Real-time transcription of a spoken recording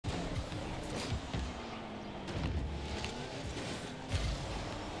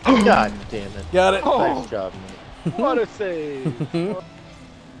God damn it. Got it. Nice job, mate. What a save.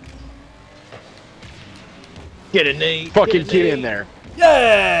 Get it, Nate. Fucking get in there.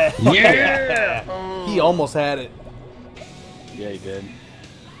 Yeah! Yeah! He almost had it. Yeah, he did.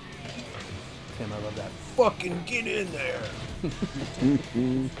 Damn, I love that. Fucking get in there.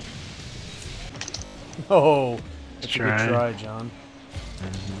 Oh, that's a good try, John.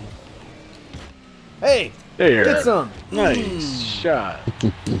 Hey, There. get some. Nice shot.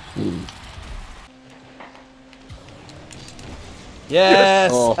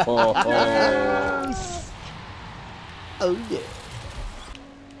 Yes. Oh, Oh yeah.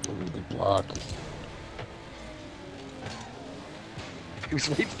 Good block. He was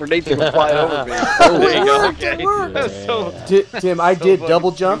waiting for Nate to go fly over me. Oh, There you go. it Okay. worked. That's so, Tim, I so did fucking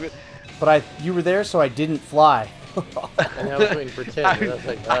double jump, stupid. but you were there, so I didn't fly. And I was waiting for 10. I, And I was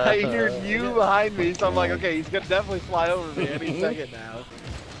like, I heard you behind me, so I'm like, okay, he's gonna definitely fly over me any second now.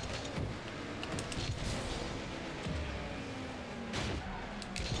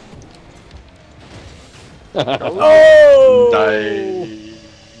 Oh! Nice.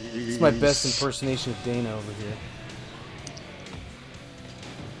 It's my best impersonation of Dana over here.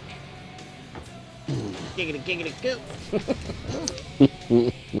 giggity, go.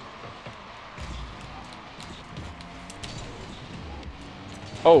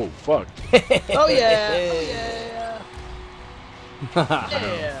 Oh, fuck. Oh, yeah. Oh, yeah.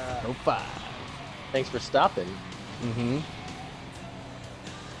 Yeah. No five. Thanks for stopping. Mm-hmm.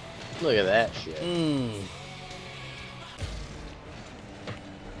 Look at that shit.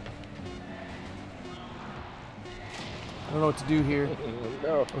 I don't know what to do here.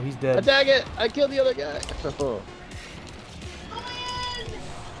 No. Oh, he's dead. Attack it! I killed the other guy.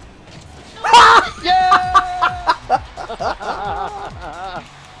 Yeah!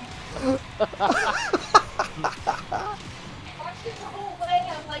 Watching the whole way,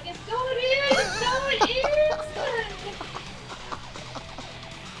 I'm like, it's going in! It's going in!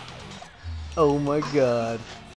 Oh my god.